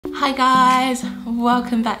Hi guys,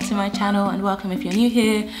 welcome back to my channel and welcome if you're new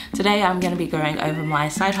here. Today I'm going to be going over my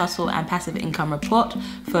side hustle and passive income report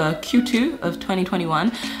for Q2 of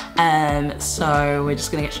 2021. So we're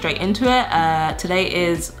just going to get straight into it. Today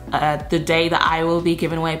is the day that I will be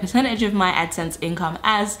giving away a percentage of my AdSense income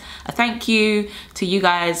as a thank you to you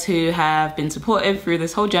guys who have been supportive through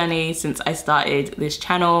this whole journey since I started this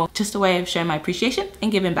channel. Just a way of showing my appreciation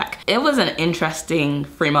and giving back. It was an interesting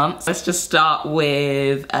 3 months. Let's just start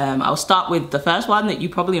with I'll start with the first one that you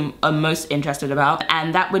probably are most interested about,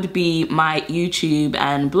 and that would be my YouTube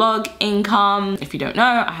and blog income. If you don't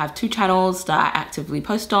know, I have 2 channels that I actively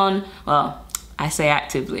post on. Well, I say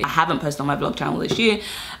actively. I haven't posted on my blog channel this year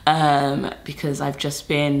because I've just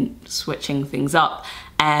been switching things up,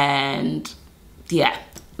 and yeah,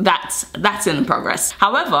 that's in progress.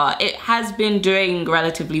 However, it has been doing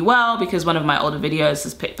relatively well because one of my older videos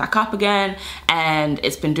has picked back up again and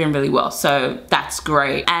it's been doing really well, so that's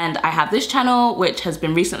great. And I have this channel which has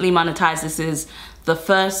been recently monetized. This is the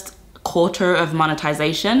first quarter of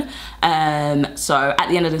monetization, so at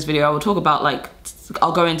the end of this video I will talk about, like,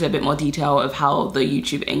 I'll go into a bit more detail of how the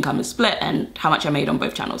YouTube income is split and how much I made on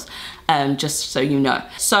both channels, just so you know.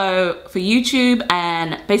 So for YouTube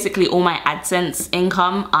and basically all my AdSense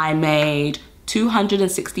income, I made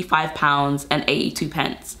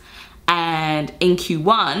 £265.82. And in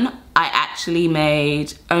Q1, I actually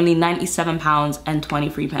made only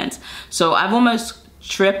 £97.23. So I've almost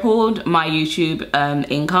tripled my YouTube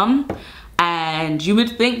income, and you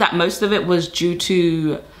would think that most of it was due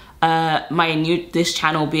to this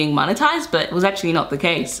channel being monetized, but it was actually not the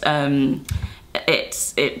case.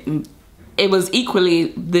 It was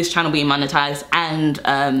equally this channel being monetized and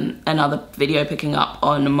another video picking up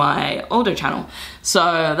on my older channel.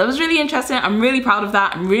 So that was really interesting. I'm really proud of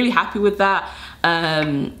that. I'm really happy with that.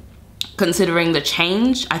 Considering the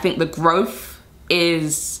change, I think the growth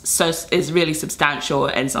is really substantial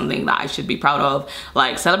and something that I should be proud of.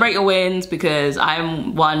 Like, celebrate your wins, because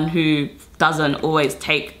I'm one who doesn't always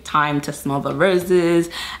take time to smell the roses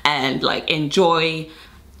and like enjoy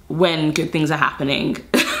when good things are happening.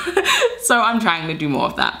 So I'm trying to do more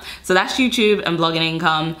of that. So that's YouTube and blogging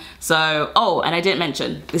income. So, oh, and I didn't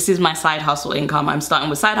mention, this is my side hustle income. I'm starting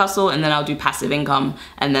with side hustle and then I'll do passive income,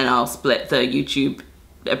 and then I'll split the YouTube,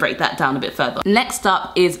 break that down a bit further. Next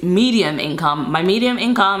up is medium income. My medium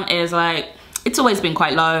income is like, it's always been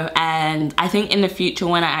quite low, and I think in the future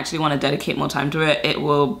when I actually want to dedicate more time to it, it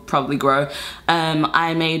will probably grow.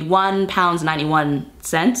 I made £1.91.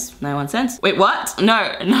 91 cents? Wait, what? No,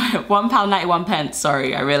 £1.91.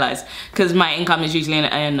 Sorry, I realized, because my income is usually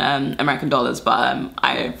in American dollars, but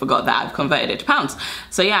I forgot that I've converted it to pounds.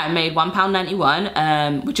 So yeah, I made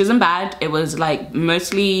 £1.91, which isn't bad. It was like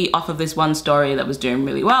mostly off of this one story that was doing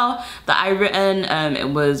really well that I written. It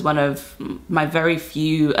was one of my very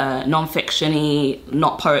few non-fiction-y,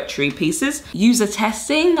 not poetry pieces. User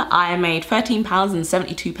testing, I made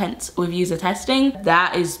 £13.72 with user testing.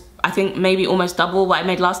 That is, I think, maybe almost double what I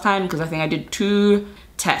made last time, because I think I did 2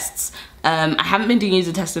 tests. I haven't been doing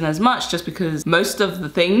user testing as much just because most of the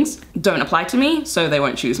things don't apply to me, so they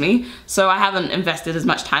won't choose me. So I haven't invested as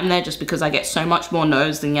much time there just because I get so much more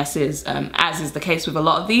no's than yeses, as is the case with a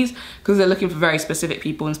lot of these, because they're looking for very specific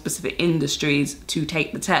people in specific industries to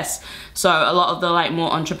take the test. So a lot of the like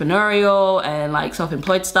more entrepreneurial and like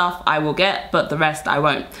self-employed stuff I will get, but the rest I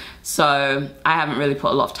won't. So I haven't really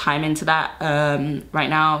put a lot of time into that right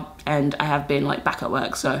now, and I have been like back at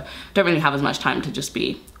work, so don't really have as much time to just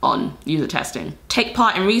be on user testing. Take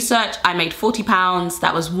part in research, I made £40.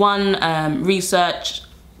 That was one research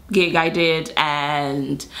gig I did,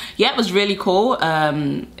 and yeah, it was really cool.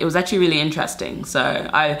 It was actually really interesting. So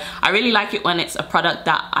I really like it when it's a product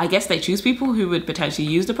that I guess they choose people who would potentially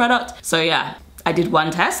use the product. So yeah, I did one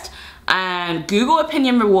test. And Google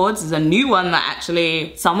Opinion Rewards is a new one that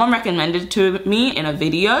actually someone recommended to me in a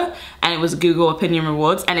video, and it was Google Opinion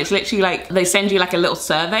Rewards, and it's literally like they send you like a little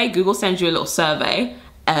survey. Google sends you a little survey,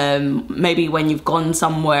 maybe when you've gone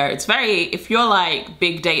somewhere. It's very, if you're like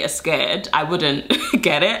big data scared, I wouldn't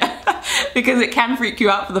get it because it can freak you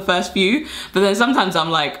out for the first few, but then sometimes I'm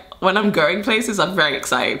like, when I'm going places, I'm very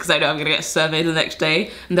excited because I know I'm gonna get a survey the next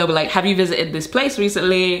day, and they'll be like, have you visited this place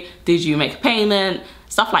recently? Did you make a payment?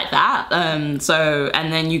 Stuff like that. So,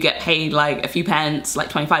 and then you get paid like a few pence, like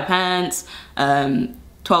 25 pence,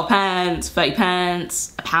 12 pence, 30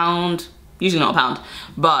 pence, a pound, usually not a pound,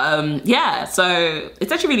 but yeah, so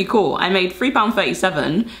it's actually really cool. I made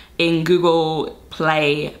 £3.37 in Google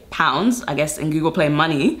Play pounds, I guess in Google Play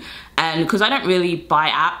money, and because I don't really buy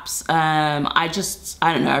apps, I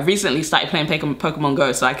don't know, I recently started playing Pokemon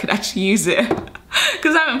Go, so I could actually use it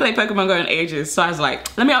because I haven't played Pokemon Go in ages, so I was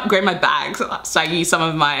like, let me upgrade my bags. So I used some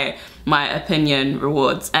of my opinion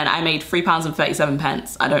rewards, and I made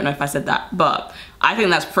 £3.37. I don't know if I said that, but I think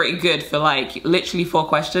that's pretty good for like literally 4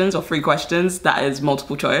 questions or 3 questions. That is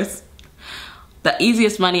multiple choice. The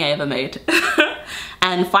easiest money I ever made.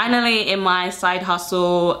 And finally, in my side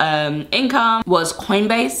hustle income was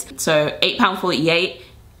Coinbase. So £8.48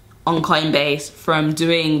 on Coinbase from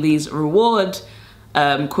doing these reward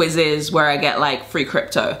quizzes where I get like free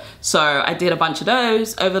crypto. So I did a bunch of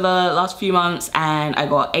those over the last few months, and I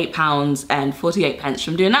got £8.48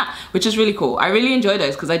 from doing that, which is really cool. I really enjoy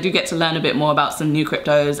those because I do get to learn a bit more about some new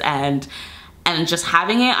cryptos, and just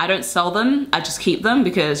having it, I don't sell them, I just keep them,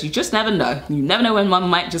 because you just never know. You never know when one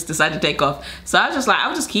might just decide to take off. So I was just like,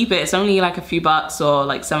 I'll just keep it. It's only like a few bucks or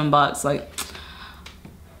like $7. Like,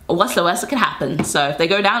 what's the worst that could happen? So if they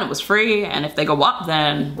go down, it was free, and if they go up,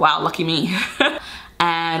 then wow, lucky me.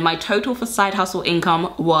 And my total for side hustle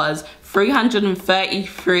income was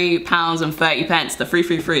 £333.30. The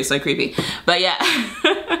free is so creepy, but yeah.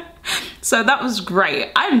 So that was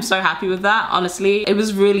great. I'm so happy with that, honestly. It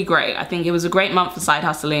was really great. I think it was a great month for side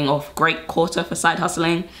hustling, or great quarter for side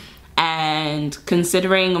hustling. And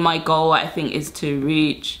considering my goal, I think, is to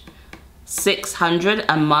reach 600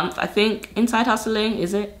 a month, I think, in side hustling.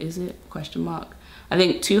 Is it? Question mark. I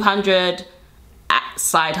think 200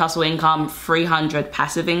 side hustle income, 300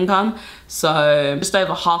 passive income. So just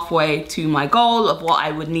over halfway to my goal of what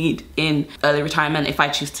I would need in early retirement if I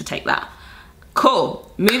choose to take that. Cool.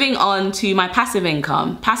 Moving on to my passive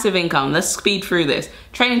income. Passive income, let's speed through this.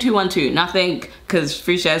 Trading 212, nothing, because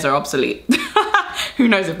free shares are obsolete. Who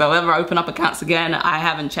knows if they'll ever open up accounts again. I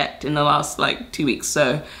haven't checked in the last like 2 weeks,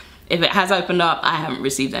 so if it has opened up, I haven't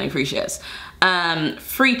received any free shares.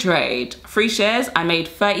 Free trade, free shares, I made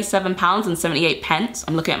 £37.78.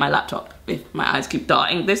 I'm looking at my laptop. If my eyes keep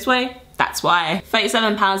darting this way, that's why.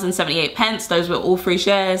 £37.78, those were all free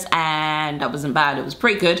shares, and that wasn't bad. It was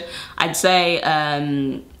pretty good. I'd say, I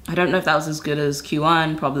don't know if that was as good as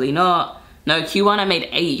Q1, probably not. No, Q1 I made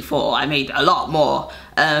 84, I made a lot more.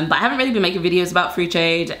 But I haven't really been making videos about free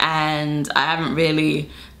trade, and I haven't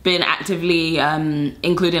really been actively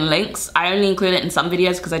including links. I only include it in some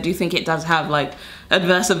videos because I do think it does have like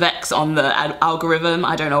adverse effects on the algorithm.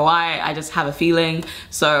 I don't know why, I just have a feeling.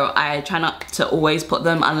 So I try not to always put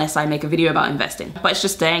them unless I make a video about investing. But it's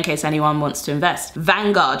just there in case anyone wants to invest.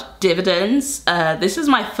 Vanguard dividends. This is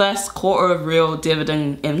my first quarter of real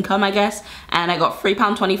dividend income, I guess. And I got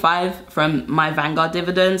 £3.25 from my Vanguard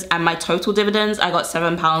dividends, and my total dividends, I got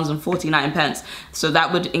 £7.49. So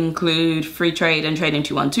that would include free trade and trading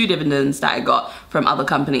 212 dividends that I got from other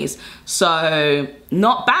companies. So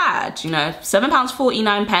not bad, you know,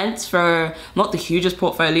 £7.49 for not the hugest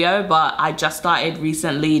portfolio, but I just started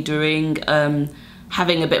recently doing,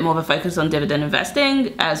 having a bit more of a focus on dividend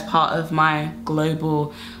investing as part of my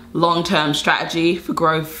global long-term strategy for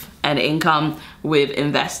growth and income with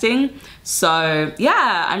investing. So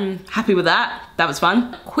yeah, I'm happy with that. That was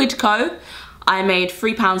fun. Quidco, I made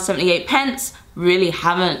 £3.78. Really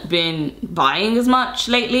haven't been buying as much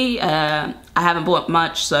lately. I haven't bought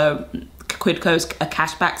much, so Quidco's a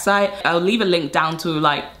cashback site. I'll leave a link down to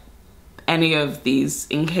like any of these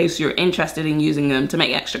in case you're interested in using them to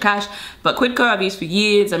make extra cash. But Quidco I've used for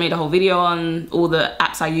years. I made a whole video on all the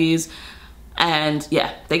apps I use, and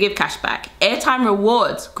yeah, they give cash back. Airtime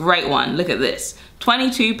rewards, great one. Look at this.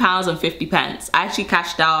 £22.50. I actually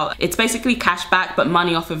cashed out. It's basically cash back but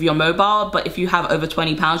money off of your mobile, but if you have over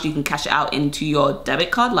 £20 you can cash it out into your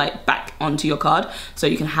debit card, like back onto your card, so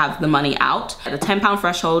you can have the money out. The £10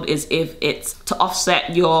 threshold is if it's to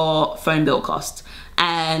offset your phone bill cost,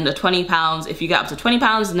 and the £20, if you get up to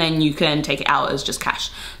 £20, then you can take it out as just cash.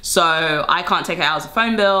 So I can't take it out as a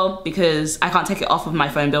phone bill because I can't take it off of my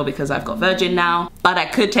phone bill because I've got Virgin now, but I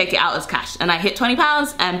could take it out as cash. And I hit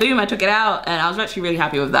 £20 and boom, I took it out, and I was actually really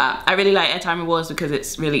happy with that. I really like Airtime Rewards because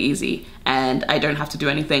it's really easy and I don't have to do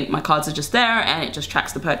anything. My cards are just there and it just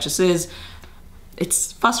tracks the purchases.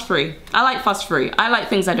 It's fuss-free. I like fuss-free. I like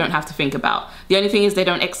things I don't have to think about. The only thing is they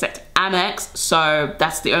don't accept Amex, so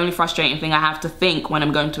that's the only frustrating thing I have to think when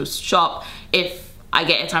I'm going to a shop. If I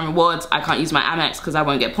get Airtime Rewards, I can't use my Amex because I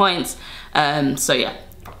won't get points. So yeah,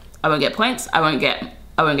 I won't get points. I won't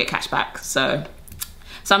get cash back. So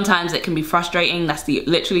sometimes it can be frustrating. That's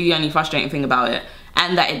literally the only frustrating thing about it,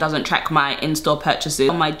 and that it doesn't track my in-store purchases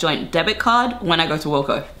on my joint debit card when I go to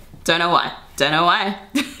Wilco. Don't know why. Don't know why.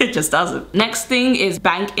 It just doesn't. Next thing is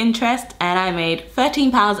bank interest, and I made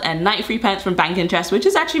 £13.93 from bank interest, which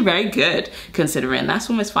is actually very good considering that's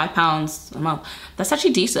almost £5 a month. That's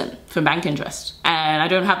actually decent for bank interest. And I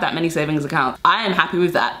don't have that many savings accounts. I am happy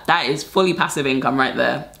with that. That is fully passive income right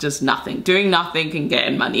there. Just nothing. Doing nothing and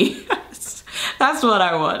getting money. That's what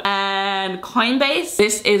I want. And Coinbase,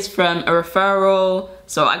 this is from a referral.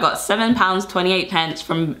 So I got £7.28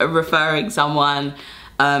 from referring someone.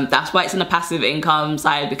 That's why it's in the passive income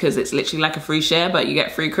side, because it's literally like a free share, but you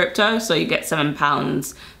get free crypto. So you get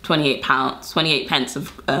 £7.28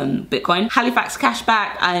 of Bitcoin. Halifax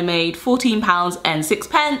cashback, I made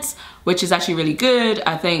 £14.06, which is actually really good.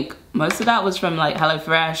 I think most of that was from like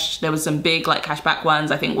HelloFresh. There was some big like cashback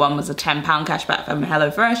ones. I think one was a £10 cashback from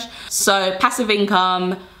HelloFresh. So passive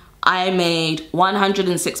income, I made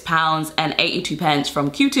 £106.82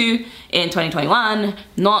 from Q2 in 2021.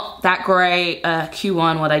 Not that great.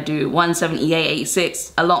 Q1, what I do,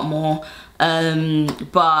 178.86, a lot more.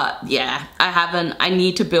 But yeah, I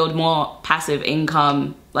need to build more passive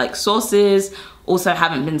income like sources. Also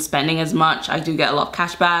haven't been spending as much. I do get a lot of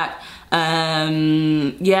cash back.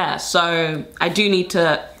 Yeah, so I do need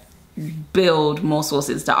to build more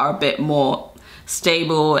sources that are a bit more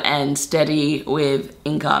stable and steady with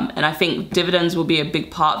income, and I think dividends will be a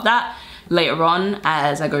big part of that later on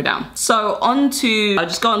as I go down. So I'll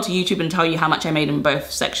just go onto YouTube and tell you how much I made in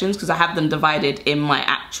both sections, because I have them divided in my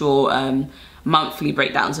actual monthly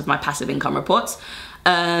breakdowns of my passive income reports.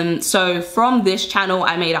 So from this channel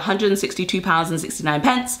I made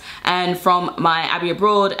 £162.69, and from my Abby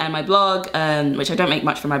Abroad and my blog, which I don't make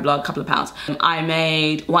much from my blog, a couple of pounds, I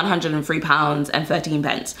made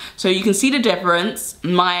 £103.13. So you can see the difference.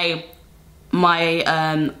 My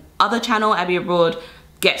other channel, Abby Abroad,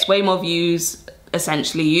 gets way more views.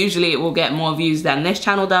 Essentially, usually it will get more views than this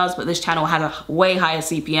channel does, but this channel has a way higher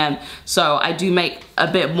CPM, so I do make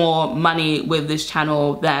a bit more money with this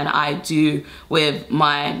channel than I do with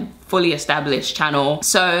my fully established channel.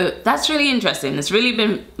 So that's really interesting. It's really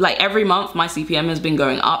been like every month my CPM has been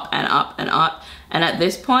going up and up and up, and at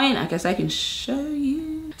this point I guess I can show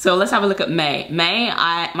you. So let's have a look at May.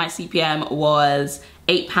 My CPM was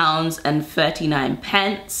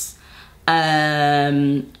 £8.39. I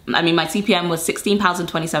mean, my CPM was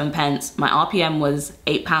 £16.27. My RPM was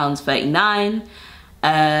 £8.39.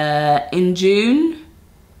 In June,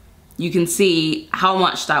 you can see how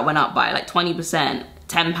much that went up by, like 20%,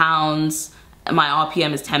 £10. My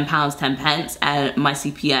RPM is £10.10, and my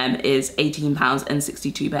CPM is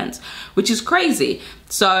 £18.62, which is crazy.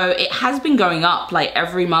 So it has been going up like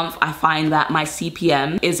every month. I find that my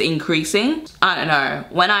CPM is increasing. I don't know,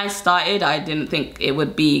 when I started I didn't think it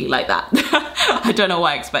would be like that. I don't know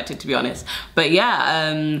what I expected, to be honest. But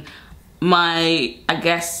yeah, I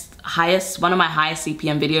guess one of my highest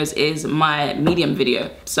CPM videos is my medium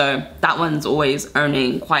video. So that one's always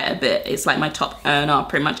earning quite a bit. It's like my top earner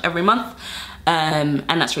pretty much every month. And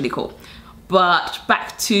that's really cool. But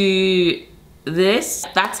back to this,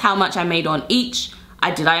 that's how much I made on each.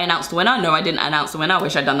 Did I announce the winner? No, I didn't announce the winner. I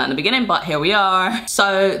wish I'd done that in the beginning, but here we are.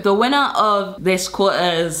 So the winner of this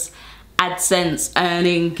quarter's AdSense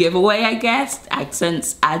earning giveaway, I guess,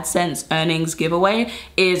 AdSense earnings giveaway,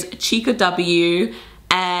 is Chica W,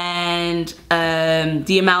 and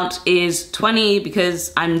the amount is 20,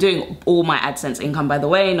 because I'm doing all my AdSense income, by the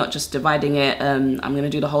way, not just dividing it. I'm gonna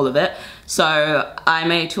do the whole of it. So I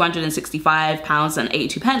made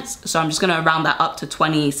 £265.82. So I'm just gonna round that up to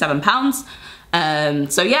 £27.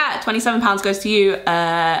 So yeah, £27 goes to you.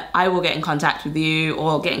 I will get in contact with you,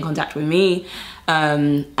 or get in contact with me.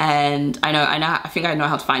 And I think I know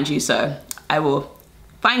how to find you, so I will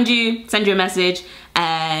find you, send you a message,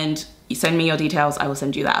 and you send me your details, I will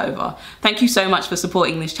send you that over. Thank you so much for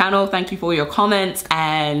supporting this channel. Thank you for your comments,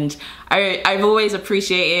 and I've always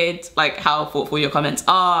appreciated like how thoughtful your comments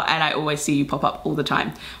are, and I always see you pop up all the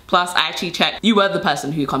time. Plus, I actually checked, you were the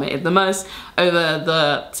person who commented the most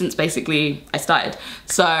since basically I started.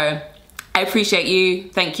 So I appreciate you,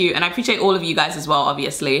 thank you, and I appreciate all of you guys as well,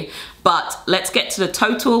 obviously. But let's get to the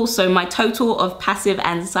total. So my total of passive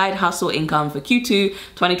and side hustle income for Q2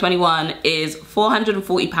 2021 is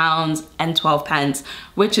 £440.12,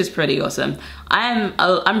 which is pretty awesome.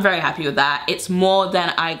 I'm very happy with that. It's more than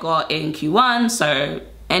I got in Q1, so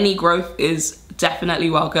any growth is definitely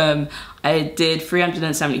welcome. I did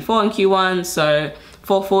 374 in Q1, so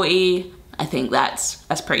 440. I think that's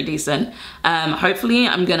pretty decent. Hopefully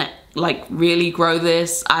I'm gonna like really grow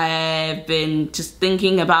this. I've been just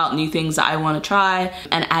thinking about new things that I want to try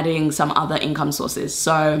and adding some other income sources.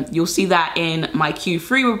 So you'll see that in my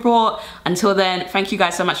Q3 report. Until then, thank you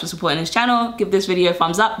guys so much for supporting this channel. Give this video a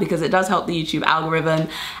thumbs up because it does help the YouTube algorithm,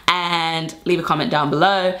 and leave a comment down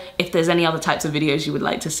below if there's any other types of videos you would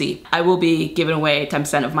like to see. I will be giving away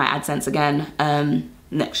 10% of my AdSense again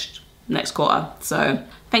next quarter. So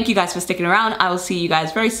thank you guys for sticking around. I will see you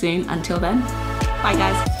guys very soon. Until then, bye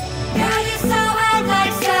guys.